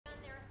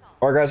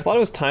Alright guys, I thought it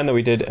was time that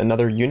we did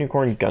another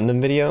Unicorn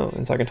Gundam video,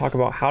 and so I can talk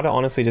about how to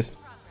honestly just,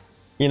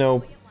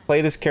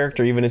 play this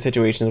character even in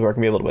situations where it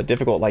can be a little bit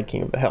difficult, like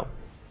King of the Hill.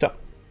 So,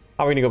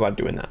 how are we going to go about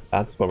doing that?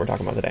 That's what we're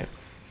talking about today.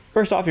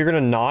 First off, you're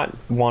going to not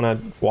want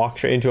to walk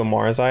straight into a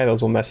Mara's Eye.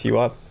 Those will mess you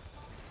up.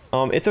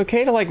 It's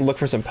okay to look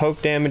for some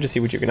poke damage to see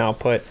what you can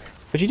output,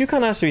 but you do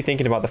kind of have to be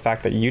thinking about the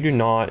fact that you do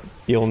not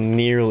deal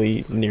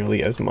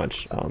nearly as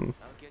much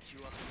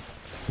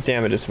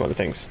damage as some other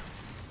things,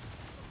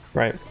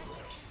 right?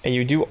 And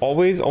you do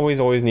always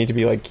need to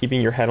be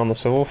keeping your head on the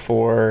swivel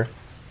for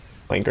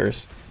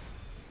flankers.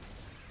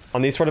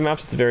 On these sort of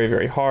maps, it's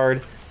very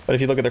hard. But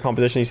if you look at their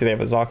composition, you see they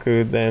have a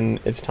Zaku, then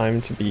it's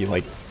time to be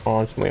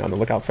constantly on the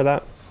lookout for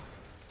that.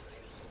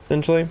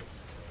 Essentially,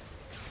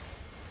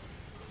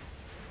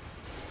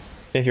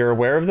 if you're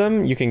aware of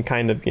them, you can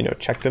kind of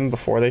check them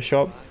before they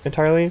show up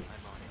entirely.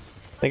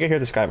 I think I hear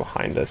this guy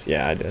behind us.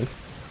 Yeah, I did.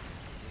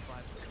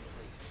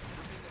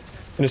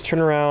 And just turn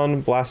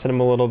around, blast at him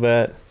a little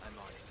bit.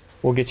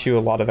 Will get you a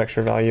lot of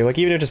extra value.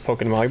 Even if just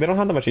poking them out, they don't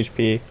have that much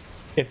HP.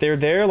 If they're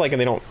there, and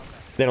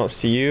they don't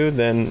see you,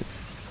 then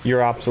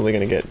you're absolutely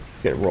gonna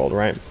get rolled,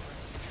 right?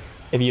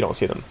 If you don't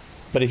see them.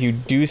 But if you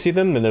do see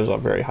them, then there's a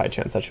very high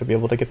chance that you'll be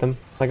able to get them.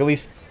 At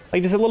least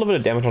just a little bit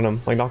of damage on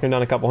them. Knock them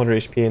down a couple hundred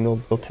HP,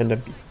 and they'll tend to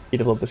be a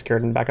little bit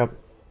scared and back up.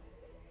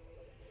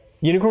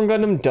 Unicorn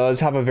Gundam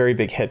does have a very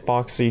big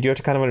hitbox, so you do have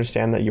to kind of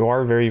understand that you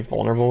are very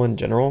vulnerable in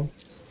general.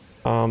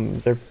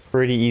 They're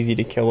pretty easy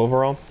to kill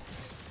overall.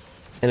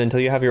 And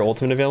until you have your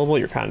ultimate available,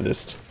 you're kind of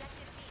just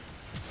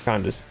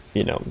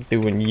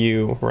doing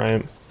you,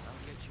 right?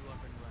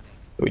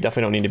 But we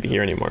definitely don't need to be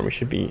here anymore. We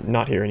should be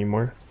not here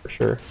anymore, for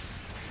sure.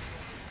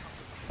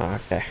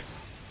 Okay.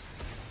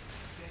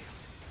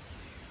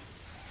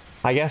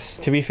 I guess,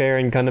 to be fair,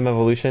 in Gundam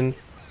Evolution,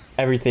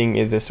 everything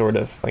is a sort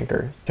of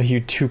flanker. So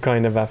you do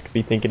kind of have to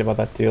be thinking about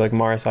that too.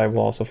 Mara's Eye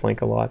will also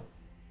flank a lot.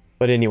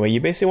 But anyway,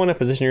 you basically want to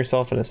position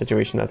yourself in a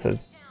situation that's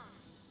as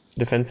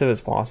defensive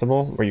as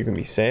possible, where you can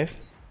be safe.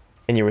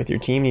 And you're with your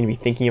team, you need to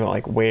be thinking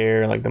about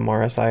where the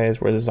Mara's Eye is,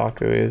 where the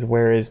Zaku is,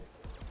 where is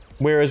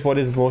what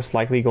is most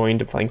likely going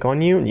to flank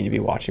on you. You need to be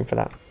watching for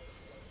that.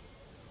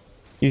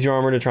 Use your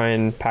armor to try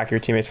and pack your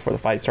teammates before the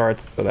fight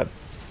starts, so that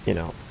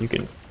you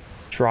can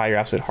try your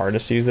absolute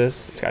hardest to use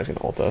this. This guy's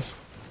gonna ult us.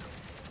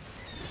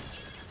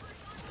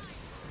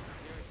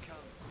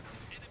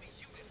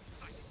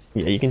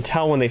 Yeah, you can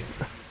tell when they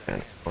start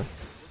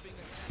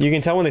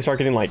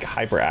getting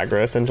hyper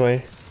aggro,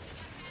 essentially.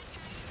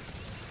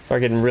 Are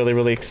getting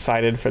really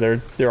excited for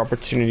their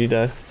opportunity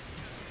to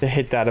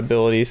hit that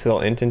ability, so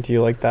they'll int into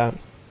you like that.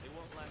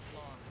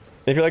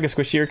 If you're a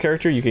squishier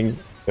character, you can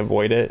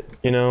avoid it,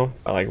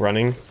 by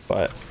running.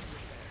 But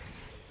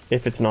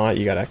if it's not,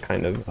 you gotta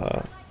kind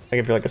of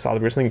if you're a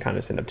solid person, you kind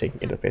of just end up taking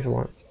it to the face a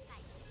lot.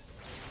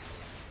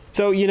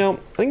 So I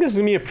think this is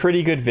gonna be a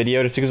pretty good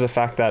video, just because of the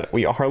fact that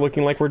we are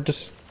looking like we're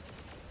just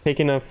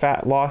taking a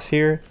fat loss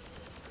here.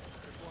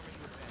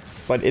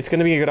 But it's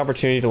gonna be a good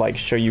opportunity to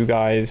show you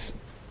guys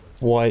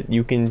what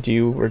you can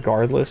do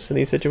regardless in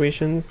these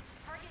situations,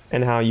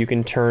 and how you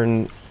can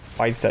turn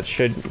fights that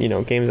should,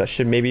 games that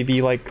should maybe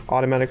be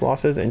automatic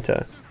losses into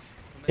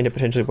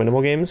potentially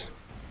winnable games.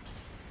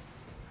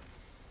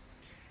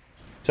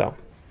 So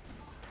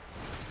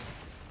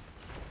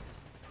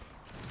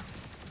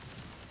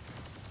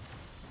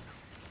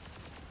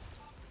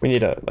we need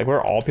to we're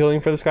all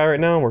peeling for this guy right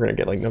now. We're gonna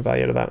get no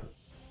value out of that.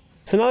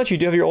 So now that you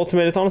do have your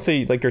ultimate, it's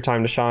honestly your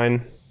time to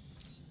shine.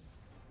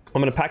 I'm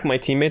gonna pack my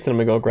teammates and I'm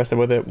gonna go aggressive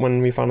with it when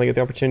we finally get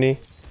the opportunity.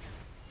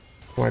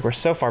 We're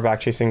so far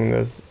back chasing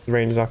those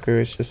range Zaku,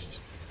 it's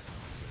just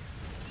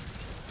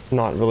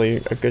not really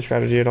a good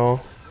strategy at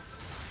all.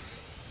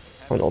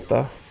 On ult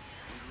though.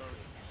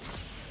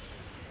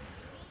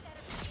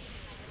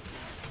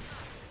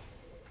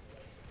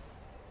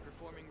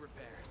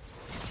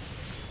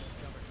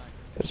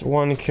 There's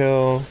one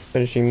kill,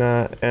 finishing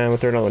that, and we'll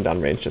throw another one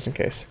down range just in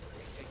case.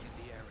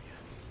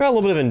 Got a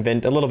little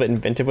bit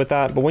inventive with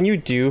that, but when you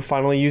do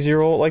finally use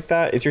your ult like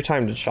that, it's your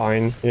time to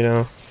shine.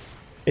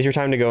 It's your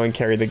time to go and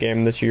carry the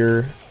game that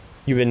you've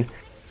been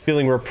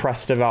feeling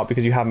repressed about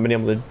because you haven't been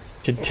able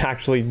to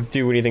actually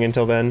do anything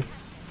until then.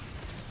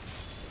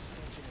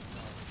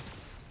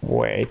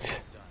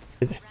 Wait,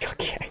 is it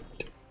okay?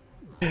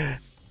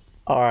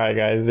 All right,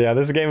 guys. Yeah,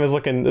 this game was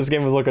looking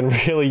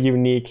really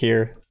unique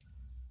here.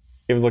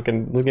 The game's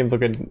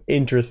looking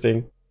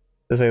interesting,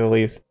 to say the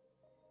least.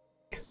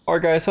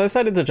 Alright guys, so I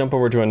decided to jump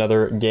over to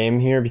another game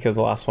here because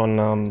the last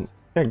one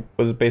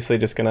was basically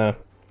just gonna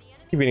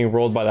keep getting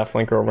rolled by that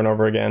flanker over and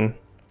over again.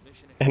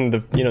 And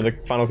the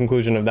final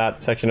conclusion of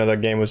that section of the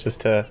game was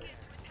just to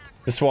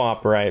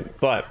swap, right?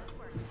 But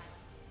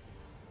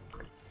I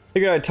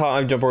figured I'd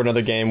jump over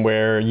another game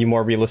where you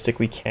more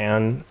realistically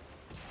can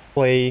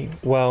play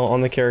well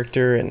on the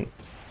character, and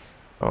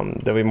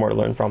there'll be more to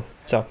learn from.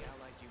 So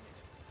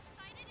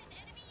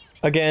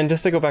again,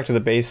 just to go back to the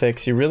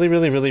basics, you really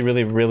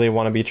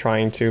want to be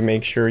trying to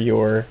make sure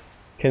you're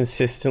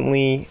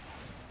consistently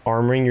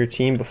armoring your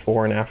team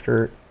before and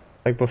after,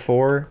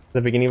 before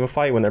the beginning of a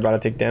fight when they're about to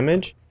take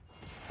damage,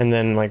 and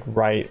then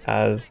right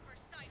as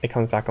it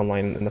comes back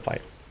online in the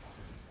fight.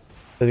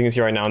 As you can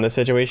see right now in this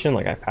situation,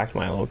 like I packed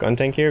my little gun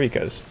tank here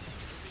because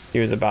he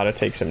was about to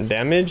take some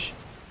damage.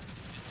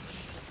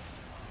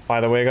 By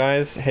the way,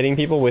 guys, hitting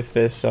people with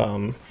this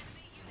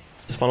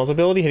this funnels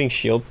ability, hitting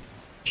shield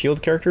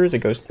characters, it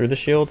goes through the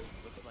shield,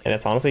 and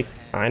it's honestly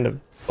kind of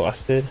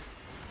busted.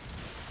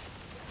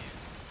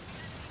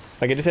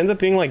 Like it just ends up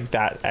being like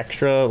that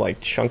extra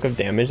like chunk of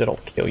damage that'll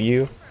kill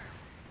you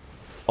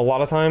a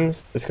lot of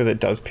times, just because it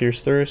does pierce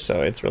through.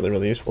 So it's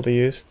really useful to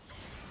use.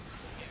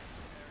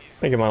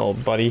 I give my little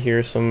buddy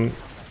here some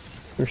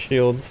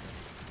shields.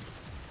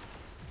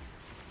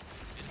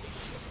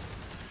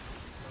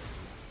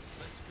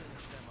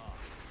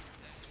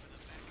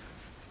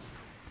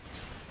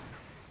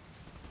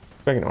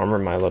 If I can armor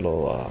my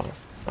little,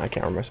 I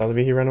can't armor myself.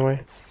 He ran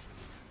away.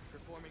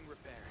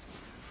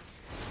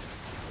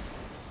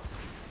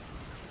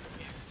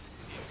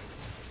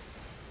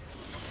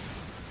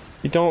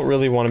 You don't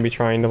really want to be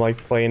trying to like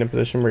play in a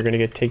position where you're going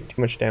to take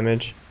too much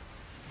damage.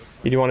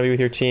 You do want to be with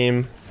your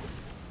team.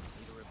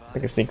 I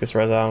can sneak this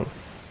res out.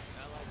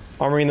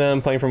 Armoring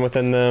them, playing from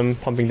within them,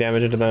 pumping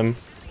damage into them.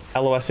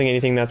 LOSing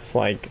anything that's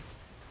like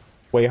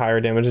way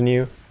higher damage than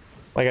you.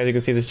 Like as you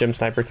can see, this gym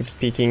sniper keeps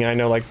peeking. I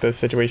know like the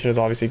situation has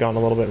obviously gotten a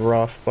little bit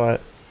rough,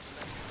 but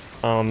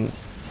I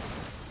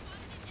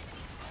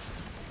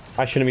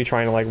shouldn't be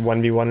trying to like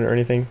 1v1 or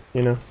anything,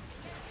 you know?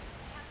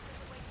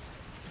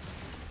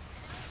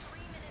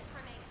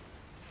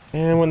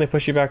 And when they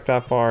push you back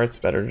that far, it's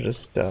better to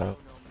just dip.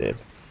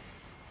 If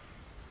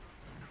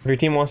your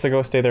team wants to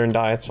go stay there and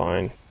die, it's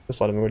fine.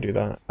 Just let them go do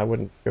that. I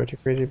wouldn't go too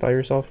crazy by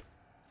yourself.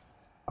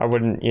 I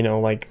wouldn't, you know,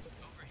 like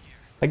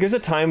there's a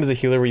time as a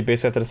healer where you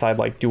basically have to decide,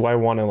 like, do I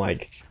want to,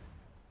 like,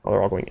 oh,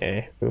 they're all going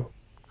A. Ooh.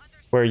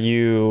 Where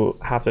you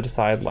have to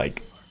decide,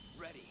 like,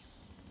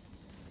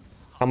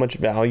 how much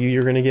value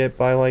you're going to get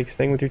by, like,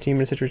 staying with your team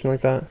in a situation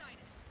like that.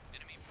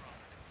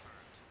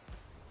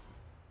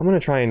 I'm going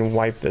to try and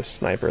wipe this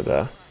sniper,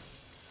 though.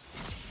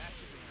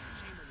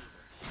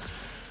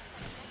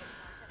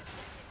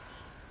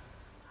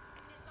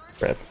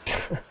 Rip.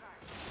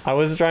 I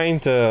was trying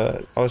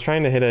to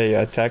hit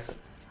a tech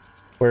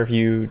where if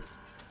you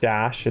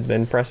dash and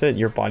then press it,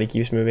 your body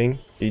keeps moving.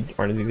 You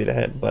aren't as easy to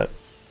hit, but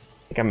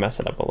I think I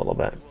messed it up a little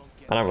bit.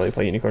 I don't really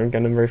play Unicorn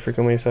Gundam very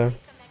frequently, so.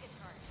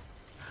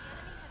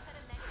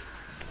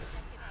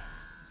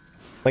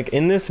 Like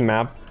in this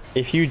map,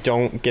 if you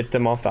don't get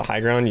them off the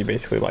high ground, you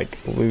basically like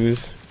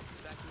lose.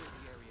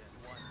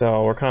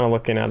 So we're kind of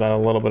looking at a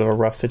little bit of a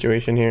rough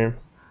situation here.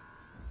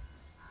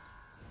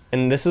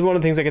 And this is one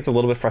of the things that gets a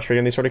little bit frustrating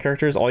in these sort of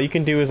characters. All you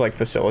can do is like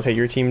facilitate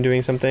your team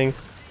doing something.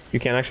 You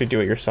can't actually do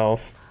it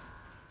yourself.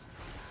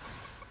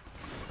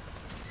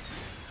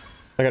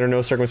 Like under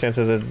no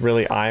circumstances is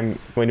really I'm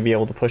going to be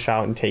able to push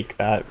out and take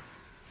that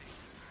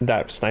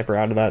sniper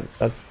out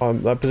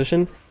of that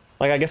position.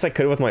 Like I guess I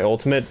could with my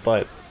ultimate,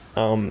 but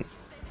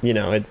you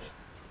know, it's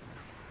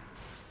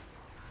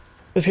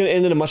gonna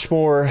end in a much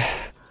more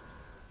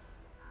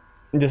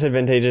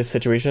disadvantageous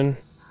situation.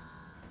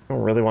 I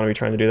don't really want to be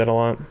trying to do that a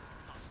lot.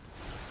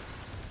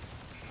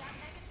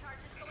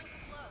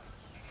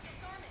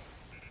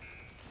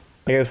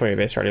 I guess my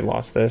base already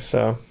lost this,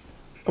 so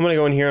I'm gonna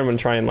go in here. I'm gonna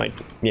try and like,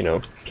 you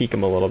know, peek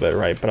him a little bit,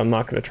 right? But I'm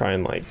not gonna try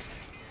and like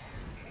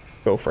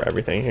go for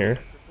everything here.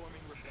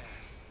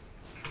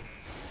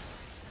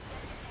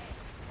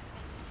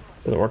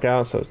 Doesn't work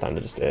out, so it's time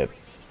to just dip.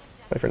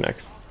 Play for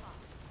next.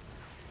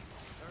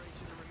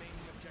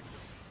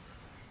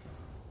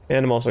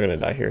 And I'm also gonna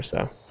die here,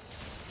 so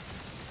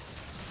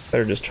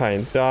better just try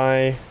and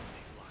die.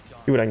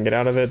 See what I can get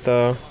out of it,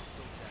 though.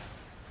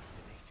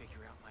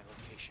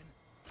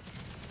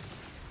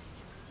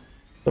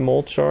 The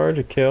mold charge,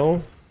 a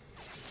kill.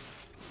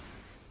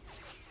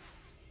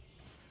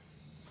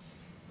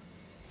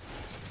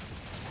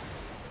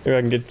 Maybe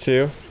I can get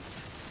two.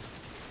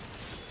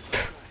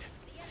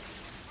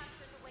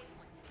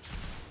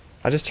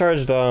 I just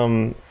charged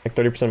like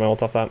 30% of my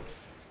ult off that.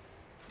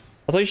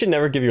 Also, you should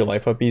never give your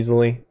life up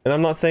easily. And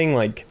I'm not saying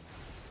like,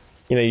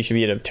 you know, you should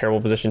be in a terrible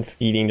position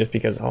feeding just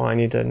because, oh, I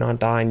need to not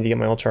die, I need to get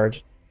my ult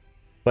charged.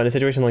 But in a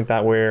situation like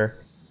that where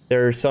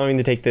they're starting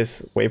to take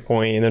this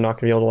waypoint and they're not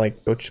gonna be able to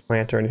like go to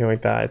plant or anything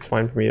like that, it's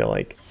fine for me to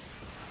like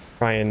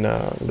try and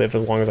live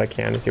as long as I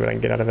can and see what I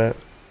can get out of it.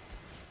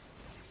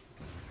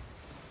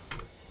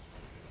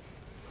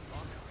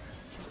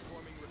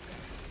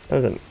 That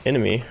was an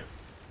enemy.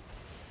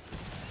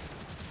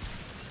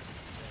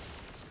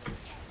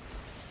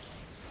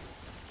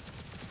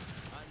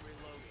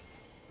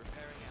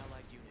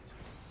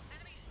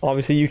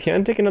 Obviously, you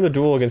can take another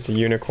duel against a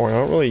unicorn. I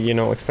don't really, you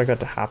know, expect that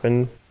to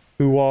happen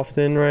too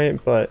often,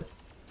 right? But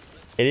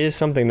it is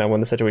something that when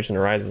the situation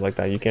arises like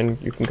that, you can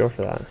go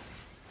for that.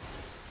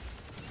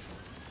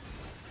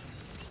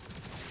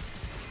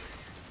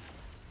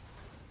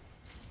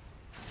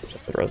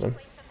 Resin.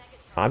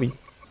 Hobby.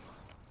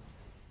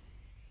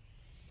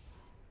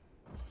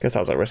 Guess that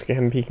was at risk of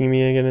him peeking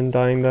me again and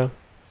dying though.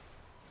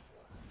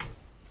 I'm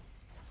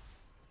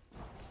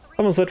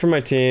almost lit for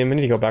my team. I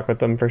need to go back with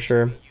them for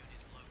sure.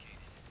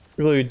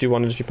 You really do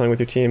want to just be playing with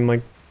your team,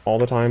 like all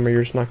the time, or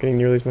you're just not getting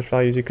nearly as much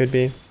value as you could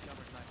be.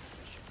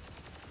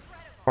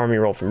 Army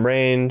roll from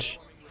range.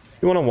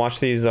 You want to watch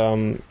these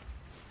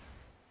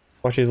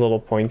little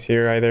points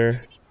here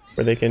either,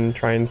 where they can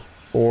try and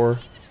score.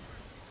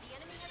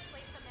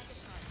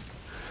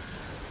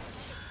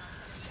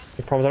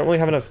 The problem is I don't really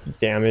have enough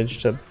damage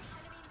to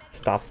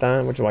stop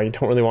that, which is why you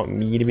don't really want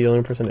me to be the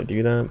only person to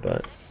do that,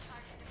 but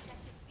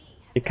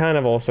you kind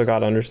of also got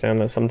to understand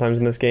that sometimes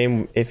in this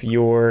game, if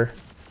you're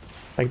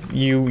like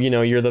you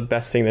know, you're the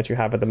best thing that you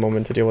have at the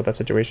moment to deal with that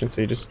situation,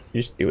 so you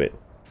just do it.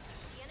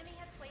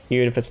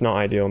 Even if it's not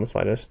ideal in the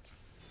slightest.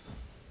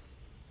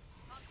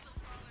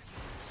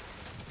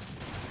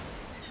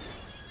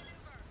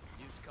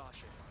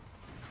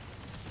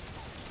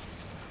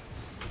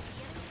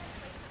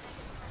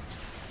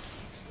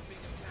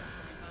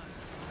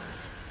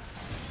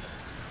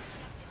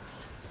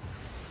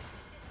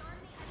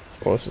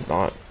 Well, this is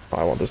not how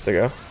I want this to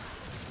go.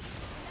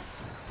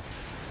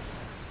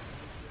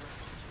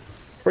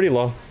 Pretty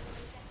low.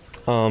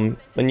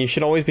 And you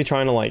should always be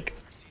trying to like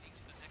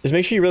just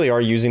make sure you really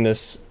are using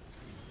this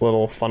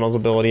little funnels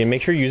ability, and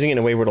make sure you're using it in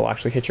a way where it'll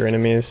actually hit your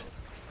enemies.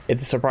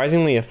 It's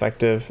surprisingly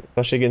effective,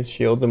 especially against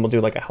shields, and will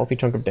do like a healthy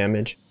chunk of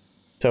damage.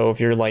 So if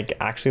you're like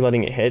actually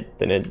letting it hit,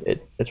 then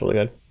it's really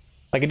good.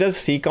 Like it does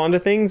seek onto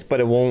things, but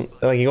it won't,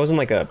 like it goes in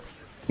like a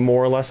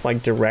more or less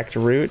like direct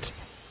route.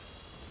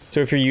 So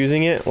if you're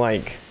using it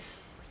like,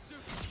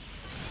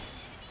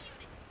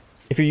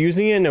 if you're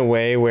using it in a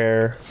way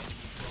where,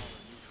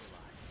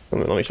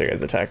 let me show you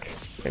guys the tech.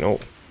 I know,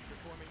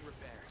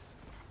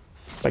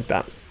 like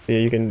that. Yeah,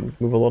 you can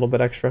move a little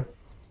bit extra.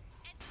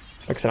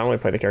 Like I said, I don't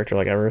really play the character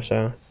like ever,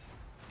 so.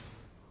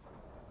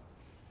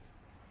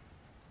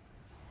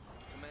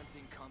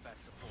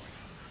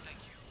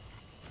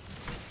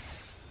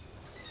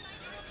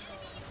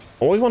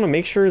 Always want to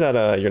make sure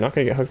that you're not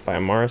gonna get hooked by a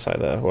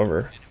Marasai,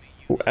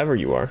 whoever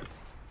you are.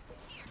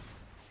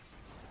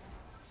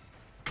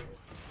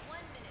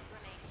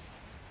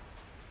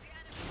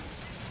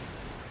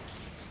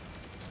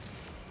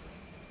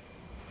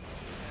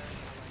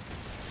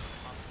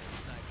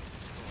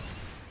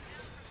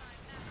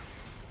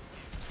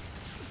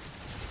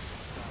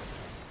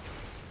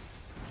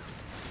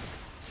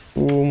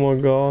 Oh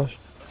my gosh.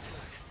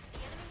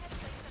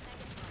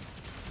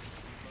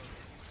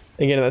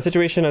 Again, in that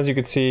situation, as you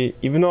could see,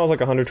 even though I was like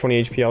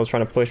 120 HP, I was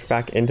trying to push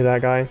back into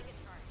that guy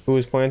who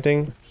was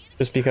planting,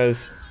 just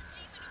because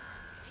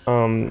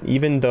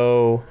even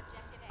though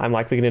I'm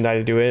likely gonna die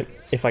to do it,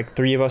 if like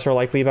 3 of us are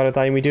likely about to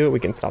die and we do it, we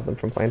can stop them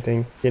from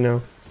planting, you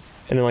know?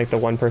 And then like the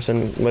one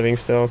person living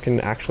still can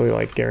actually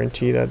like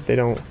guarantee that they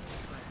don't.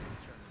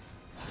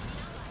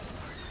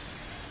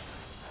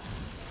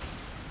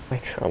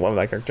 I love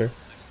that character.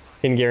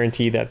 Can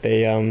guarantee that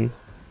they aren't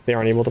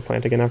able to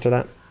plant again after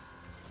that.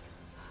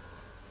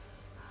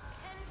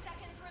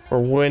 We're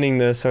winning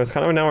this, so it's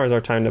kind of now is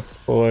our time to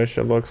push,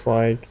 it looks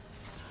like.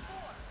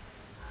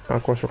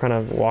 Of course, we're kind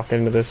of walking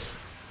into this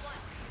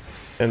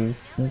and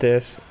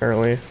this,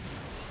 apparently.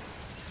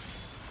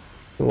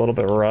 It's a little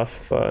bit rough,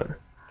 but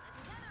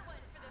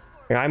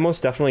I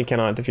most definitely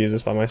cannot defuse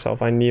this by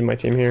myself. I need my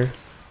team here.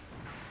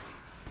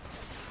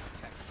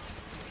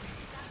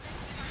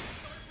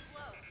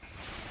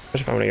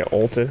 Especially if I'm gonna get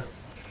ulted.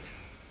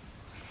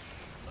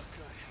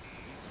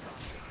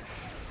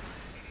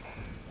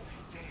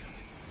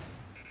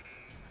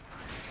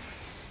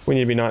 We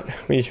need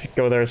to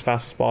go there as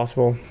fast as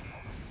possible.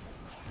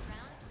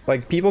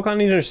 Like, people kind of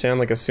need to understand,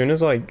 like, as soon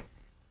as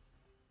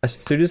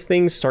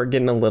things start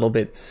getting a little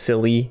bit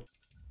silly,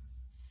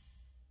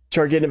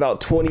 start getting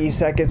about 20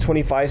 seconds,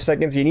 25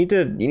 seconds, you need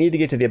to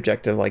get to the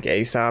objective like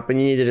ASAP,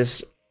 and you need to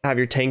just have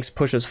your tanks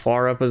push as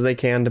far up as they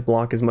can to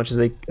block as much of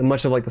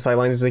like the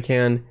sidelines as they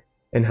can,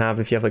 and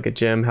if you have like a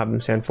gym, have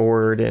them stand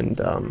forward, and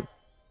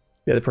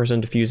the other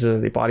person defuses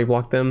as they body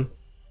block them.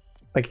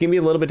 Like, it can be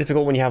a little bit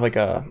difficult when you have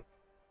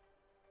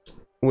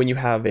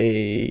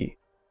a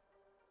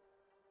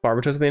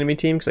Barbatos of the enemy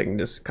team, because they can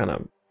just kind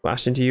of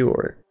flash into you,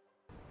 or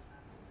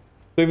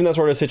so even that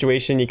sort of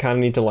situation, you kind of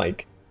need to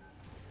like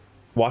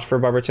watch for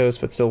Barbatos,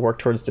 but still work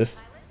towards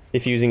just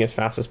diffusing as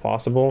fast as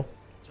possible.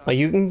 Like,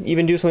 you can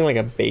even do something like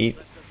a bait,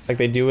 like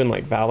they do in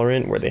like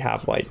Valorant, where they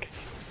have like,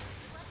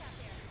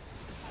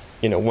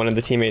 you know, one of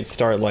the teammates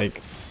start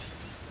like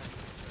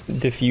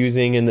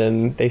diffusing, and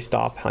then they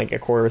stop like a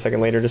quarter of a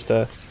second later just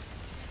to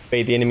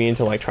bait the enemy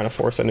into like trying to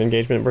force an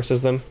engagement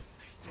versus them.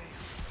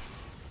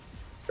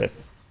 Rip.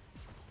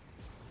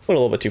 Went a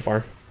little bit too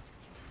far.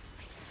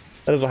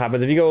 That is what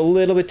happens if you go a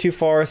little bit too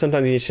far.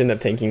 Sometimes you should end up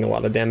taking a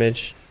lot of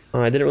damage.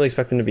 I didn't really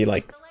expect them to be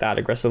like that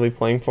aggressively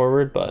playing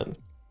forward, but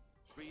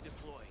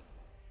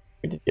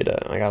we did get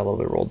I got a little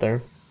bit rolled there.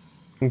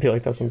 It can be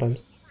like that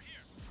sometimes.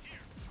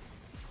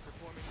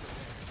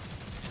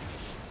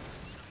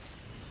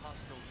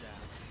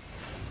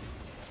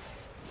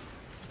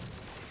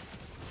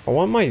 I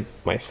want my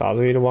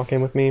Sazui to walk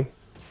in with me. I'm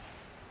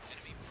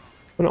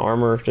gonna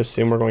armor, just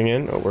assume we're going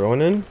in. Oh, we're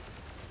going in.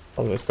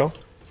 Let's go.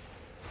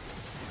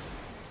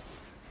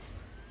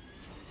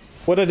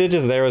 What I did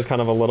just there was kind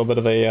of a little bit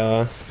of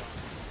a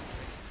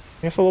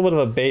guess a little bit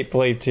of a bait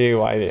play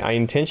too. I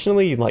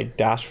intentionally like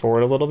dashed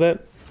forward a little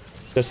bit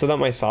just so that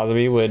my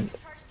Sazabi would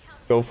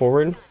go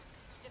forward.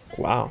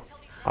 Wow,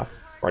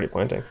 that's already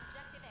planting.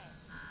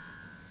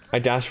 I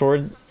dashed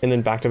forward and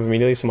then backed up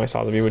immediately so my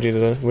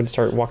Sazabi would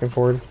start walking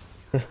forward.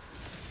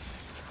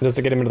 Just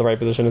to get him into the right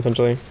position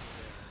essentially.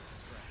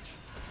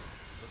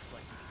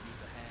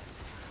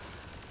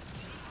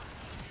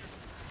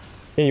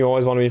 And you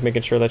always want to be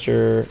making sure that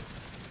you're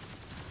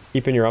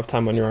keeping your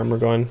uptime on your armor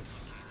going.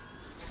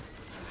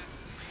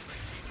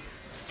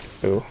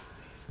 Ooh,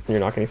 you're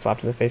not getting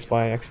slapped in the face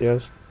by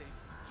Axios.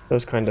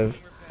 Those kind of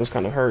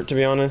hurt, to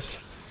be honest.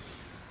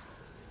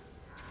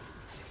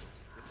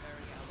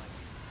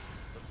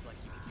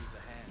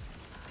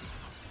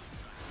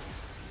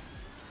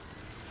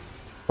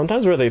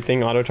 Sometimes where they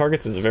think auto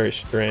targets is very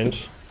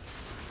strange.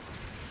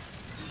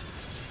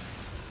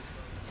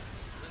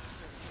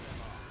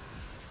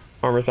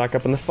 Armor's back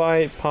up in the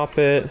fight, pop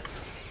it.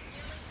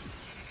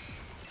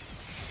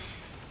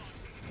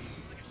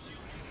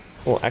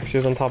 Well,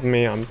 Axios on top of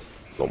me, I'm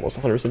almost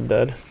 100%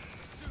 dead.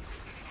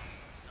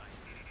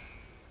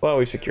 Well,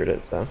 we secured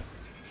it, so.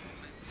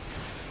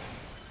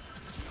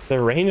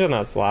 The range on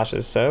that slash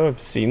is so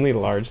obscenely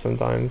large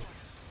sometimes.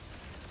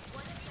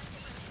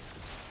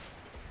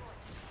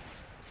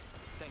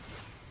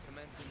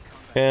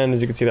 And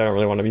as you can see, I don't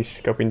really want to be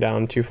scoping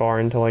down too far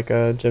into like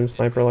a gym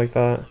sniper like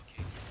that.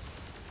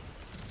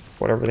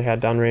 Whatever they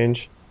had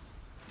downrange.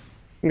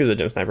 I think there's a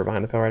gym sniper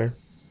behind the Pale Rider.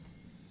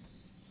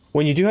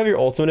 When you do have your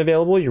ultimate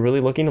available, you're really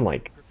looking to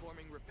like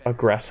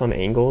aggress on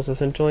angles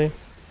essentially.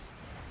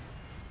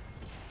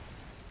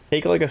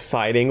 Take like a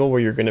side angle where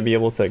you're going to be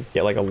able to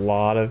get like a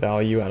lot of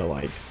value out of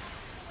like,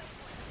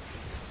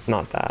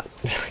 not that,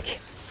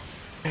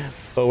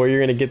 but where you're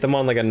going to get them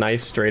on like a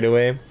nice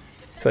straightaway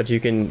so that you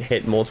can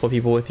hit multiple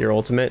people with your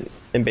ultimate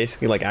and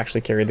basically like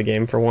actually carry the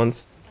game for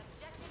once.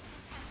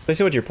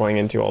 Basically what you're playing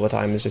into all the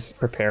time is just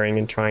preparing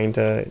and trying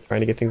to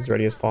get things as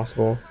ready as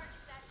possible.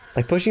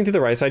 Like pushing through the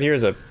right side here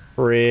is a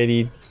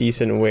pretty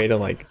decent way to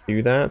like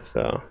do that,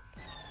 so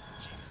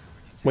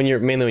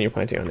mainly when you're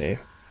planting on A.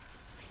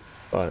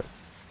 But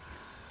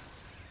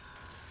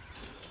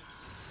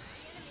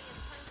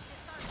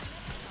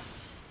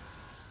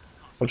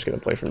I'm just gonna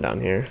play from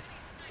down here.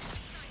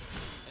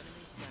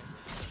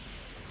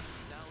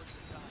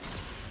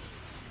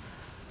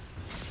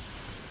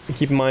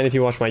 Keep in mind, if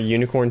you watch my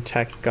Unicorn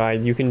Tech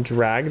guide, you can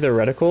drag the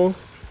reticle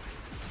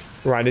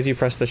right as you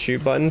press the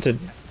shoot button to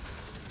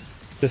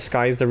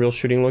disguise the real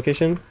shooting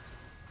location.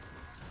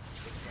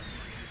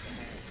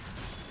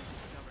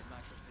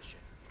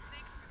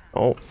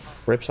 Oh,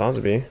 rip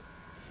Sazabi.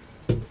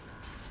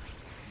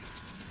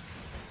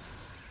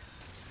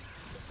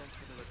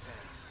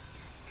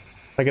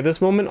 Like at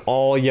this moment,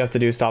 all you have to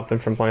do is stop them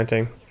from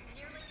planting.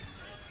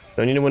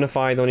 Don't need to win a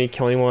fight, don't need to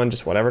kill anyone,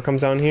 just whatever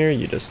comes down here,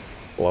 you just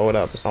blow it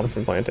up, stop them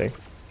from planting.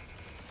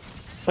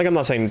 Like, I'm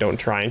not saying don't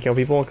try and kill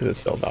people, because it's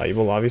still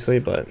valuable, obviously,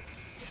 but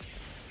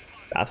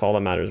that's all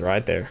that matters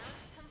right there.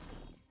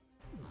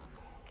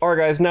 Alright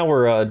guys, now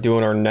we're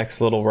doing our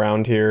next little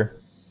round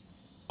here.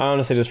 I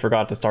honestly just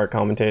forgot to start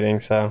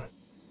commentating, so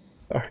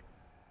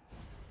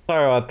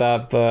sorry about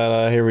that,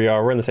 but here we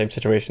are. We're in the same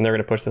situation. They're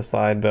going to push this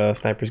side. The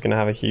sniper's going to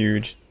have a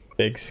huge,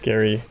 big,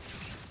 scary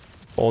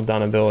hold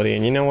down ability,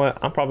 and you know what?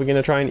 I'm probably going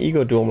to try and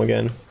ego duel him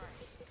again.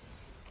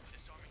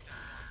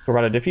 We're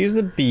about to defuse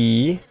the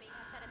B.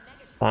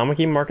 I'm gonna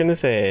keep marking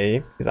this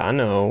A, because I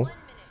know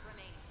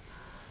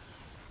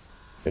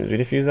as soon as we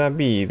defuse that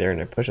B, they're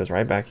gonna push us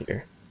right back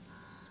here.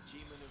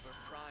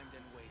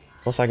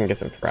 Unless I can get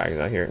some frags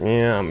out here.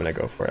 Yeah, I'm gonna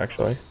go for it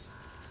actually.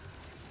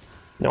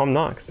 No, I'm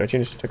not, because our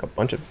team just took a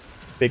bunch of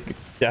big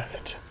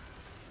death.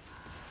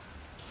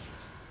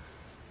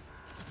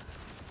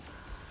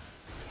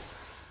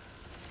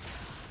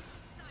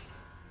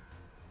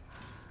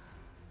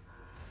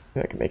 I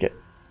think I can make it.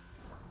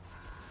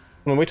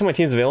 I'm gonna wait till my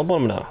team's available.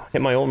 I'm gonna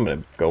hit my ult. I'm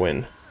gonna go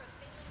in.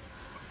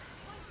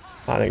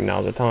 I think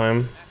now's the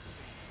time.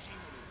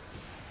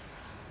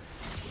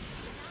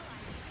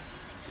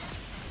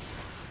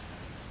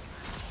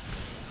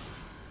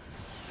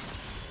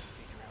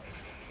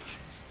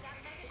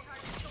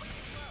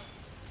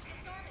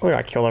 Oh,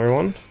 I killed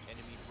everyone.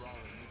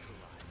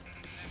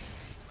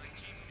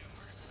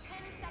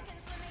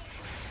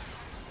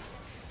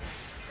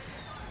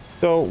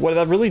 So what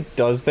that really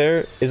does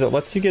there is it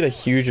lets you get a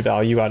huge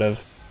value out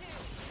of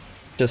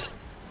just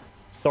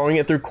throwing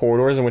it through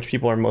corridors in which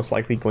people are most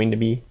likely going to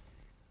be.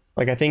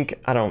 Like, I think,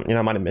 I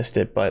might have missed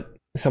it, but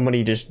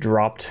somebody just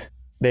dropped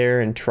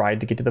there and tried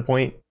to get to the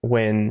point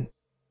and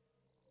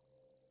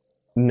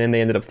then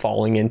they ended up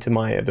falling into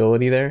my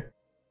ability there.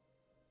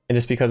 And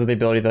just because of the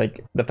ability,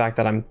 like the fact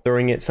that I'm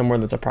throwing it somewhere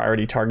that's a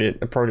priority target,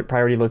 a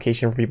priority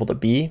location for people to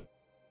be,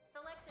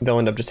 they'll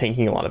end up just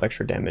taking a lot of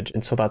extra damage.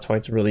 And so that's why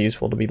it's really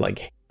useful to be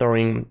like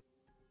throwing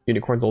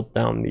Unicorn's ult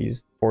down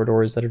these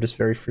corridors that are just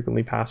very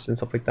frequently passed and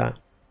stuff like that,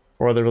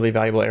 or other really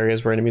valuable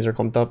areas where enemies are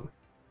clumped up.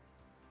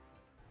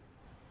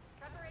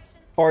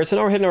 Alright, so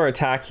now we're hitting our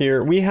attack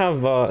here. We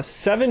have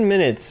 7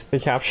 minutes to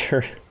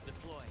capture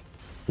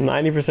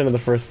 90% of the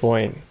first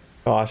point.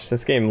 Gosh,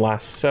 this game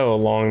lasts so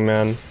long,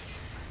 man.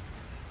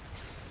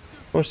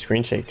 More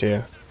screen shake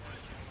too.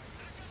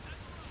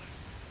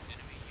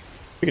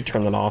 We could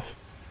turn that off.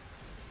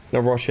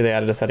 In Overwatch 2, they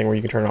added a setting where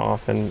you can turn it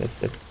off, and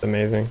it's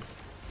amazing.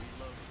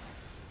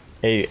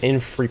 A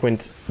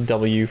infrequent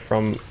W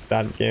from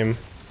that game.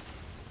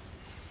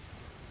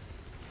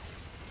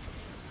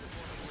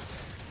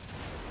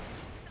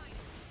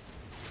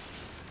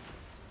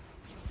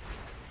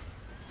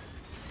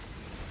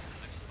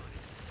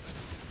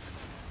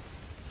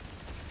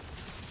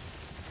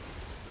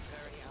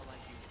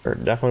 We're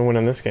definitely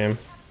winning this game.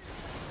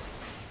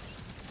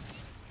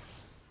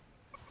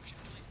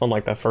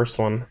 Unlike that first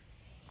one.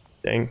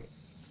 Dang.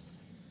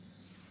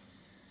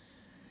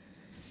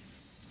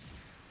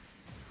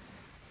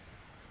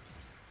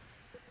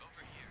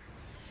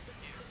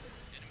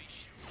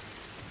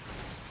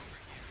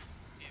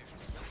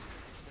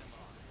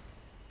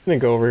 I'm gonna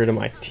go over here to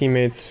my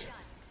teammates.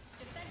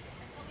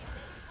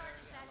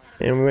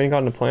 And we went and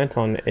got a plant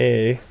on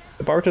A.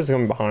 The Barch is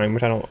going behind,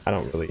 which I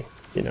don't really,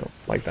 you know,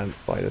 like that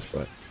slightest,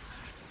 but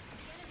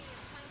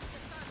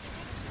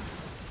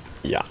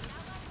yeah.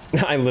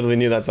 I literally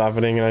knew that's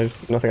happening and I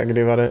just nothing I could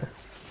do about it.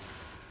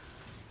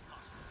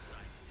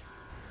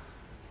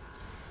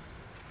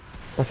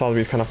 I saw that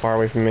he's kind of far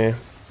away from me.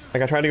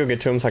 Like I tried to go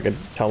get to him so I could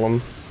tell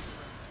him.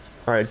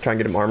 Alright, try and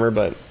get him armor,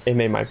 but it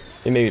made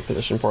me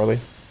position poorly.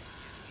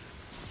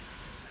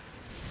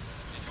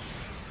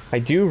 I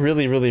do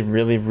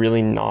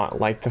really not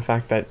like the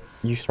fact that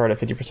you start at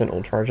 50%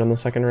 ult charge on the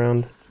second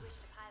round.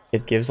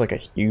 It gives like a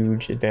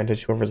huge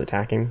advantage to whoever's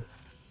attacking.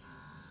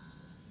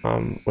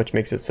 Which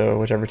makes it so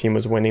whichever team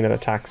was winning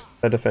that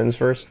defends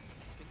first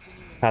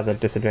has a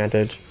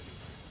disadvantage.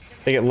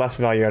 They get less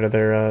value out of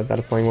their that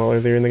of playing well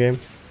earlier in the game.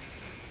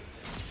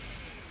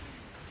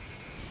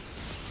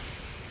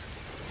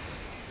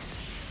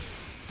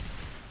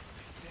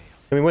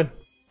 So we win.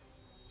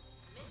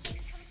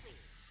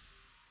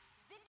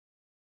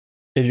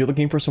 If you're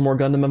looking for some more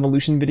Gundam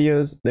Evolution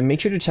videos, then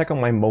make sure to check out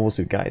my mobile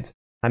suit guides.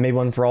 I made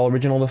one for all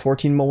original to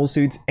 14 mobile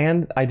suits,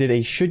 and I did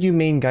a Should You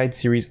Main guide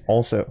series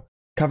also,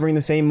 covering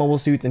the same mobile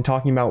suits and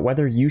talking about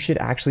whether you should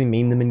actually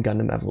main them in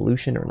Gundam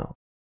Evolution or not.